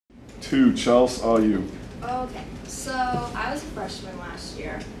2. Chelsea, all you. Okay, so I was a freshman last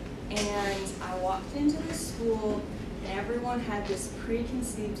year, and I walked into the school, and everyone had this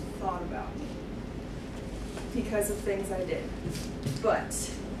preconceived thought about me because of things I did. But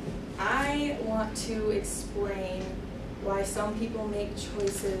I want to explain why some people make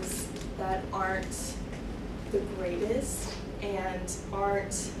choices that aren't the greatest and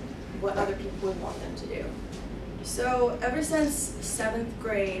aren't what other people would want them to do. So ever since 7th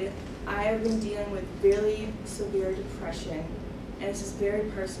grade, I have been dealing with really severe depression, and this is very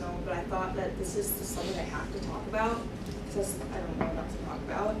personal, but I thought that this is just something I have to talk about, because I don't know what else to talk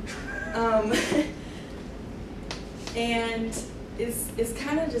about. And it's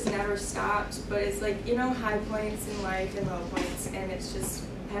kind of just never stopped, but it's like, you know, high points in life and low points, and it's just,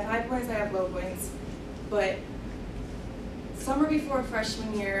 I have high points, I have low points, but summer before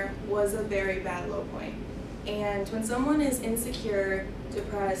freshman year was a very bad low point. And when someone is insecure,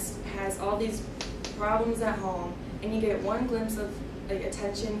 depressed, has all these problems at home, and you get one glimpse of like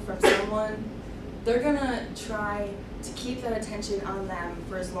attention from someone, they're gonna try to keep that attention on them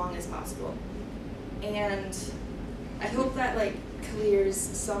for as long as possible. And I hope that like clears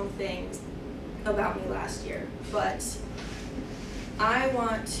some things about me last year, but I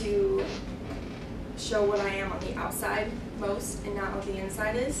want to show what I am on the outside most and not what the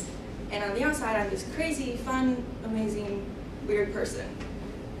inside is. And on the outside, I'm this crazy, fun, amazing, weird person.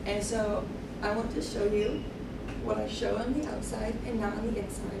 And so I want to show you what I show on the outside and not on the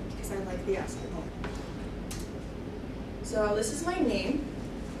inside, because I like the outside more. So this is my name.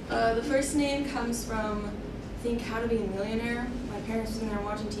 The first name comes from, I think, How to Be a Millionaire. My parents were in there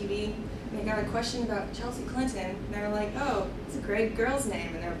watching TV, and they got a question about Chelsea Clinton, and they were like, oh, it's a great girl's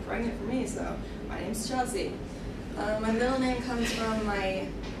name, and they were pregnant for me, so my name's Chelsea. My middle name comes from my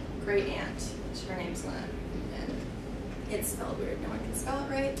great aunt. Her name's Lynn, and it's spelled weird. No one can spell it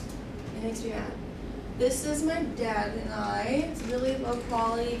right. It makes me mad. This is my dad and I. It's really low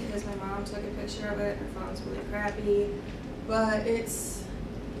quality because my mom took a picture of it. Her phone's really crappy, but it's,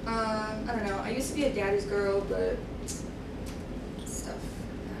 I don't know. I used to be a daddy's girl, but stuff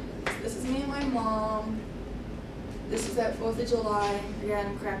happens. This is me and my mom. This is at 4th of July.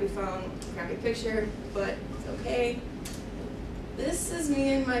 Again, crappy phone, crappy picture, but it's okay. This is me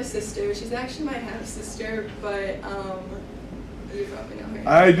and my sister. She's actually my half-sister, but you probably know her.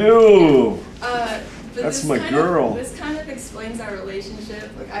 I do! But that's my girl. This kind of explains our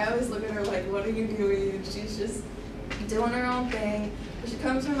relationship. Like, I always look at her like, what are you doing? And she's just doing her own thing. But she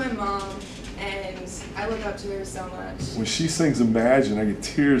comes from my mom, and I look up to her so much. When she sings Imagine, I get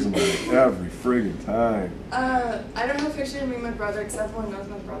tears in my eyes every friggin' time. I don't have a picture of me and my brother, because everyone knows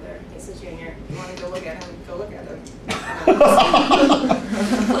my brother. He's a junior. If you want to go look at him, go look at him. Plus,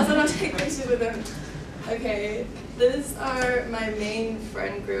 I don't take pictures with him. Okay, these are my main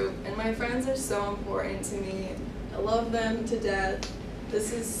friend group, and my friends are so important to me. I love them to death.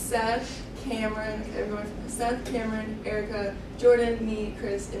 This is Seth, Cameron, Erica, Jordan, me,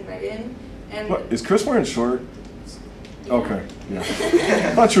 Chris, and Megan. And what, is Chris wearing short? Yeah. Okay, yeah.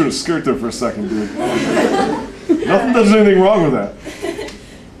 I thought you were in a skirt there for a second, dude. There's anything wrong with that.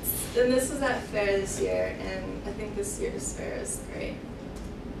 And this was at fair this year, and I think this year's fair is great.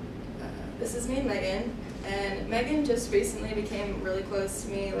 This is me and Megan, and Megan just recently became really close to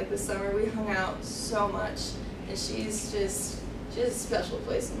me. Like this summer, we hung out so much, and she has a special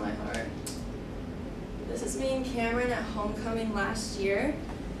place in my heart. This is me and Cameron at homecoming last year,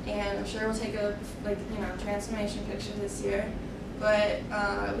 and I'm sure we'll take a transformation picture this year. But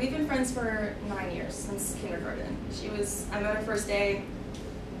we've been friends for 9 years, since kindergarten. I met her first day,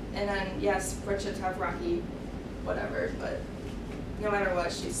 and then yes, friendships have rocky, whatever, but no matter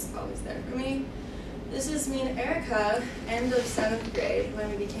what, she's always there for me. This is me and Erica, end of 7th grade, when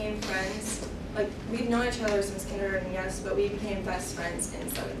we became friends. Like, we've known each other since kindergarten, yes, but we became best friends in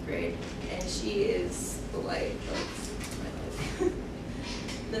 7th grade, and she is the light of my life.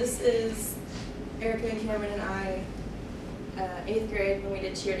 This is Erica and Cameron and I, 8th grade, when we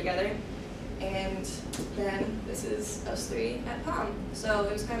did cheer together. And then this is us three at prom. So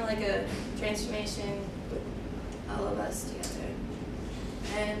it was kind of like a transformation with all of us together.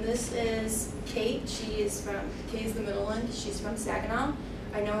 And this is Kate. Kay's the middle one. She's from Saginaw.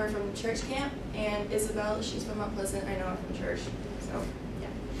 I know her from church camp. And Isabel, she's from Mount Pleasant. I know her from church. So, yeah.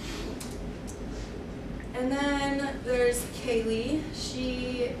 And then there's Kaylee.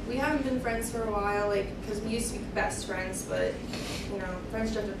 We haven't been friends for a while, because we used to be best friends, but,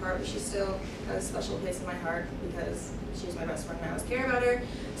 friends drift apart, but she still has a special place in my heart because she's my best friend and I always care about her.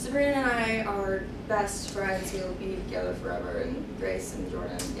 Sabrina and I are best friends. We'll be together forever, and Grace and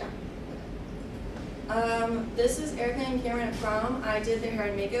Jordan, yeah. This is Erica and Cameron at prom. I did their hair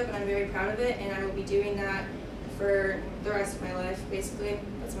and makeup, and I'm very proud of it, and I will be doing that for the rest of my life, basically.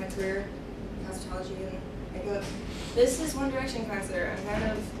 That's my career, cosmetology and makeup. This is One Direction concert. I'm kind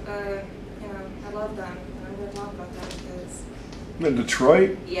of, I love them, and I'm going to talk about that because... In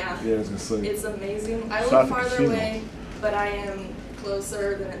Detroit? Yeah. Yeah, I was going to say. It's amazing. I It's live not the farther casino. away, but I am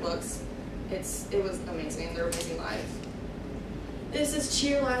closer than it looks. It was amazing. They're amazing live. This is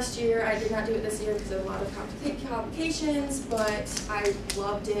Cheer last year. I did not do it this year because of a lot of complications, but I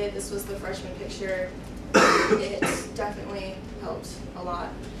loved it. This was the freshman picture. It definitely helped a lot.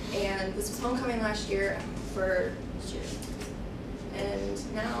 And this was homecoming last year for Cheer.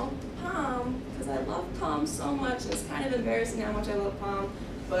 And now prom, because I love prom so much. It's kind of embarrassing how much I love prom,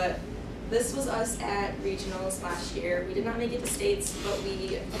 but this was us at regionals last year. We did not make it to states, but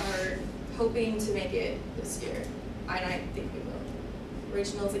we are hoping to make it this year. And I think we will.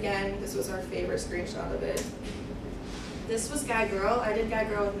 Regionals again, this was our favorite screenshot of it. This was Guy Girl. I did Guy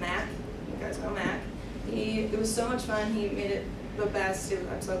Girl with Mac. You guys know Mac. It was so much fun. He made it the best.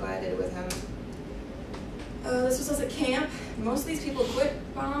 I'm so glad I did it with him. This was us at camp. Most of these people quit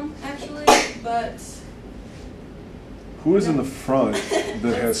prom, actually, but... Who is in the front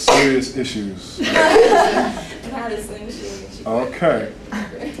that has serious issues? Madison, she Okay.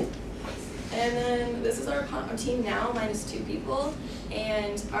 And then this is our team now, minus 2 people,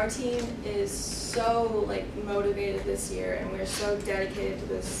 and our team is so motivated this year, and we're so dedicated to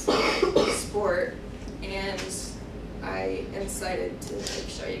this sport, and I am excited to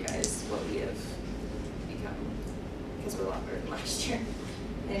show you guys what we have become, because we're a lot better than last year.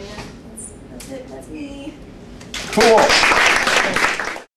 And yeah, that's it. That's me. Cool.